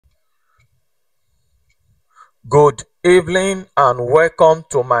Good evening and welcome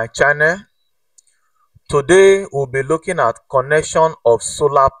to my channel. Today we'll be looking at connection of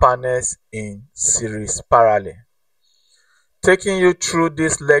solar panels in series parallel. Taking you through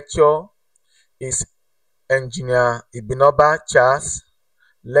this lecture is Engineer Ibinoba Charles,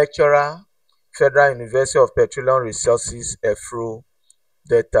 lecturer, Federal University of Petroleum Resources, Efru,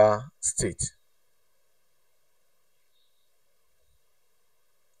 Delta State.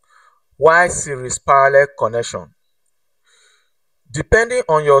 Why series parallel connection? Depending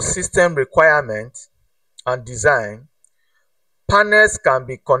on your system requirement and design, panels can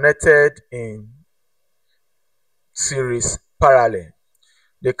be connected in series parallel.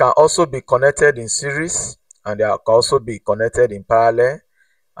 They can also be connected in series, and they can also be connected in parallel,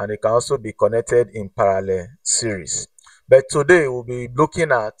 and they can also be connected in parallel series. But today we'll be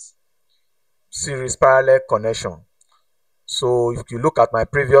looking at series parallel connection. So if you look at my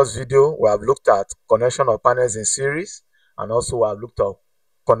previous video, we have looked at connection of panels in series, and also we have looked at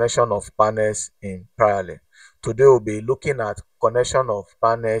connection of panels in parallel. Today we'll be looking at connection of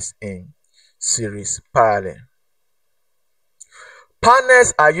panels in series parallel.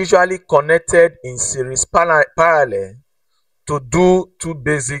 Panels are usually connected in series parallel to do two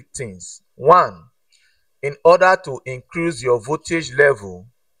basic things. One, in order to increase your voltage level,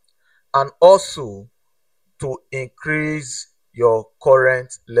 and also to increase your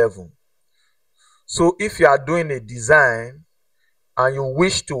current level. So if you are doing a design and you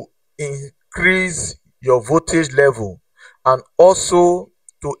wish to increase your voltage level and also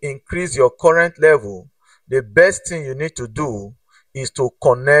to increase your current level, the best thing you need to do is to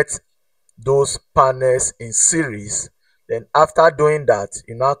connect those panels in series. Then after doing that,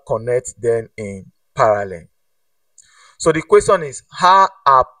 you now connect them in parallel. So the question is, how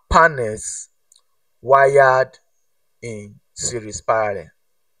are panels wired in series parallel?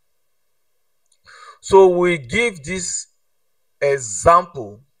 So we give this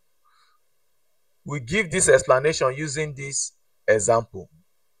example, we give this explanation using this example.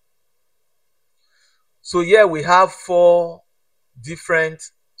 So here we have 4 different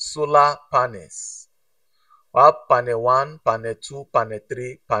solar panels. We have panel 1, panel 2, panel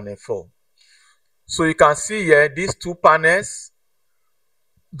 3, panel 4. So you can see here, these 2 panels,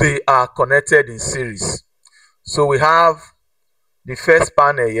 they are connected in series. So we have the first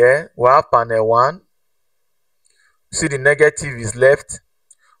panel here, we have panel 1. See, the negative is left,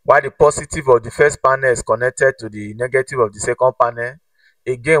 while the positive of the first panel is connected to the negative of the second panel.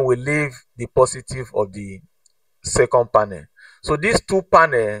 Again, we leave the positive of the second panel. So these 2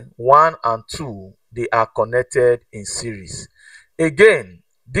 panels, 1 and 2, they are connected in series. Again,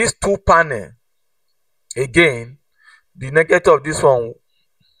 these 2 panels, again, the negative of this one,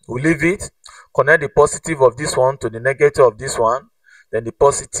 we leave it, connect the positive of this one to the negative of this one, then the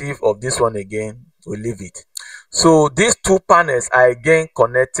positive of this one again, we leave it. So these 2 panels are again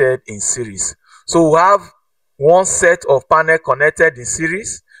connected in series. So we have one set of panel connected in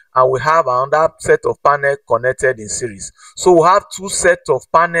series, and we have another set of panel connected in series. So we have 2 sets of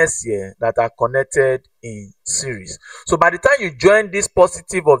panels here that are connected in series. So by the time you join this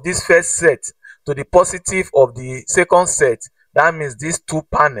positive of this first set to the positive of the second set, that means these 2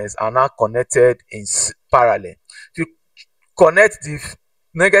 panels are now connected in parallel. If you connect the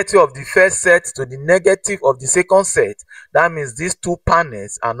negative of the first set to the negative of the second set, that means these 2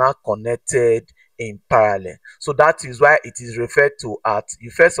 panels are now connected in parallel. So that is why it is referred to as,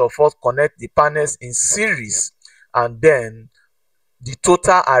 you first of all connect the panels in series, and then the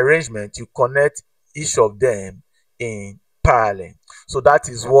total arrangement, you connect each of them in parallel. So that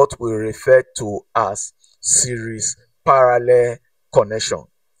is what we refer to as series parallel connection.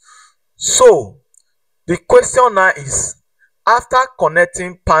 So the question now is, after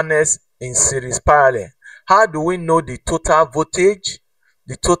connecting panels in series parallel, how do we know the total voltage,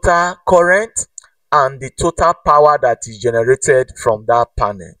 the total current, and the total power that is generated from that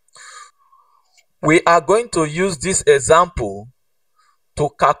panel? We are going to use this example to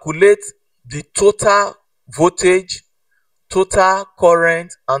calculate the total voltage, total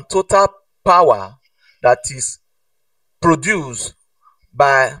current, and total power that is produced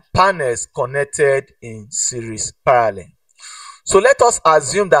by panels connected in series parallel. So let us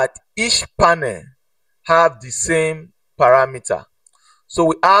assume that each panel have the same parameter. So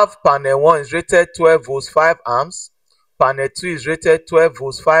we have panel 1 is rated 12 volts 5 amps, panel 2 is rated 12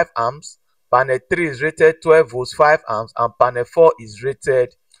 volts 5 amps, panel 3 is rated 12 volts 5 amps, and panel 4 is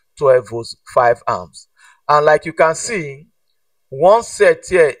rated 12 volts 5 amps. And like you can see, one set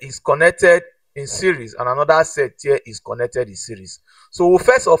here is connected in series and another set here is connected in series. So we'll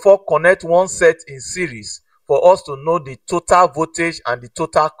first of all connect one set in series for us to know the total voltage and the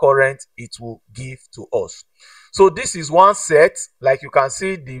total current it will give to us. So this is one set. Like you can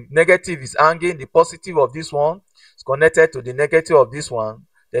see, the negative is hanging, the positive of this one is connected to the negative of this one,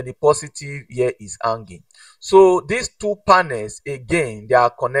 then the positive here is hanging. So these two panels, again, they are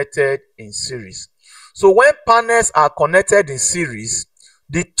connected in series. So when panels are connected in series,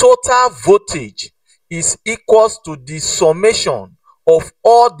 the total voltage is equals to the summation of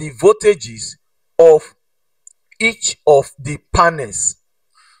all the voltages of each of the panels.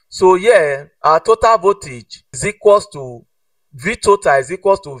 So here, our total voltage is equals to V total is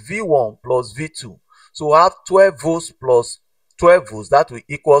equals to V1 plus V2. So we have 12 volts plus 12 volts, that will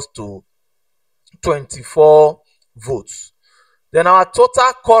equals to 24 volts. Then our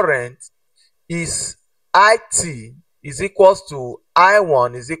total current is IT is equals to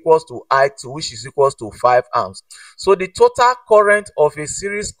I1 is equals to I2, which is equals to 5 amps. So the total current of a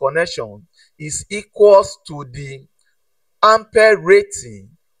series connection is equals to the ampere rating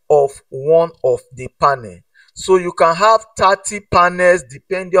of one of the panel. So you can have 30 panels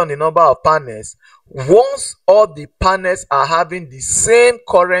depending on the number of panels. Once all the panels are having the same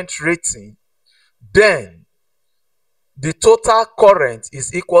current rating, then the total current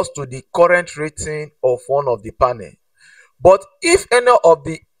is equals to the current rating of one of the panel. But if any of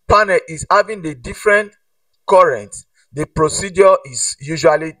the panel is having the different current, the procedure is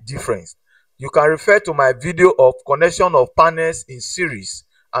usually different. You can refer to my video of connection of panels in series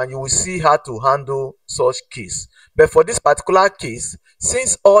and you will see how to handle such case. But for this particular case,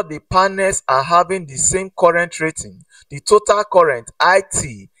 since all the panels are having the same current rating, the total current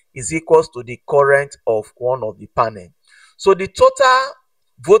IT is equals to the current of one of the panel. So the total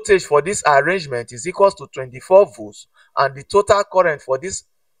voltage for this arrangement is equals to 24 volts and the total current for this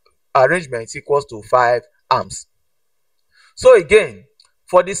arrangement is equals to 5 amps. So again,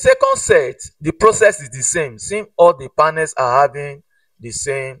 for the second set, the process is the same since all the panels are having the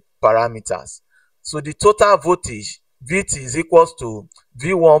same parameters. So the total voltage VT is equals to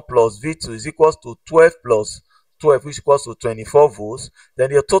V1 plus V2 is equals to 12 plus 12, which equals to 24 volts.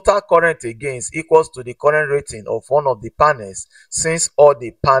 Then the total current again is equals to the current rating of one of the panels since all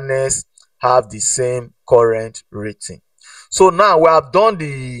the panels have the same current rating. So now we have done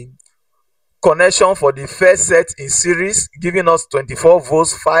the connection for the first set in series, giving us 24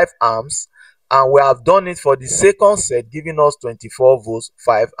 volts 5 amps, and we have done it for the second set, giving us 24 volts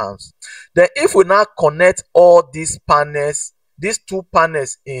 5 amps. Then if we now connect all these panels, these two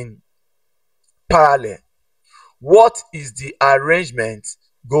panels in parallel, what is the arrangement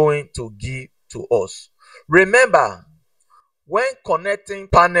going to give to us? Remember, when connecting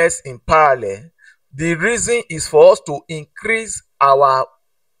panels in parallel, the reason is for us to increase our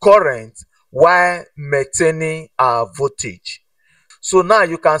current while maintaining our voltage. So now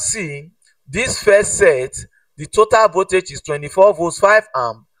you can see this first set, the total voltage is 24 volts 5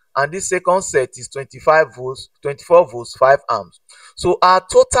 amps, and this second set is 24 volts 5 amps. So our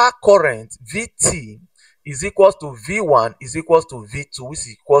total current VT is equals to V1 is equals to V2, which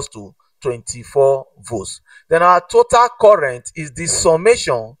is equals to 24 volts. Then our total current is the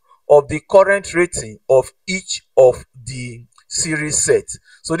summation of the current rating of each of the series set.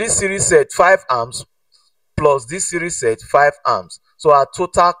 So this series set 5 amps plus this series set 5 amps. So our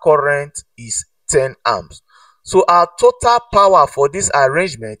total current is 10 amps. So our total power for this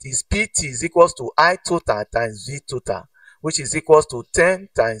arrangement is PT is equals to I total times V total, which is equals to 10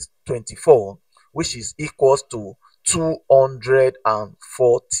 times 24, which is equals to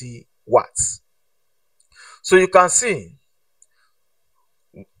 240 watts. So you can see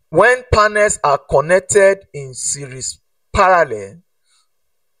when panels are connected in series parallel,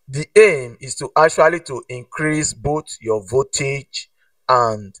 the aim is to actually to increase both your voltage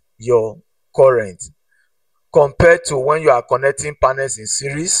and your current. Compared to when you are connecting panels in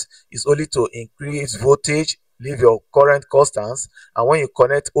series, is only to increase voltage, leave your current constant, and when you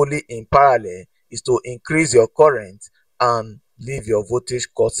connect only in parallel, is to increase your current and leave your voltage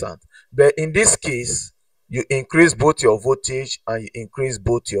constant. But in this case, you increase both your voltage and you increase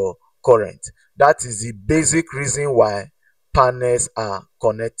both your current. That is the basic reason why panels are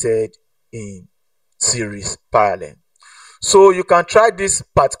connected in series parallel. So you can try this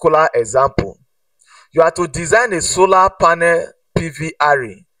particular example. You are to design a solar panel PV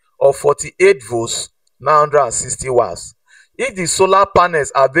array of 48 volts 960 watts. If the solar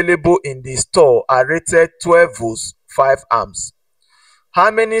panels available in the store are rated 12 volts 5 amps,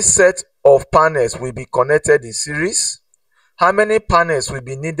 how many sets of panels will be connected in series? How many panels will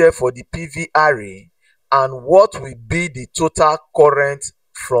be needed for the PV array? And what will be the total current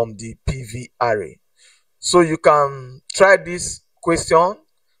from the PV array? So you can try this question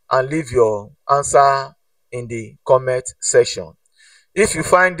and leave your answer in the comment section. If you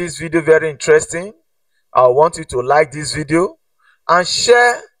find this video very interesting, I want you to like this video and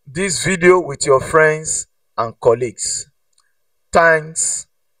share this video with your friends and colleagues. Thanks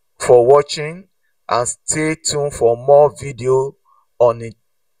for watching and stay tuned for more video on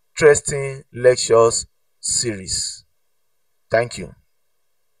interesting lectures series. Thank you.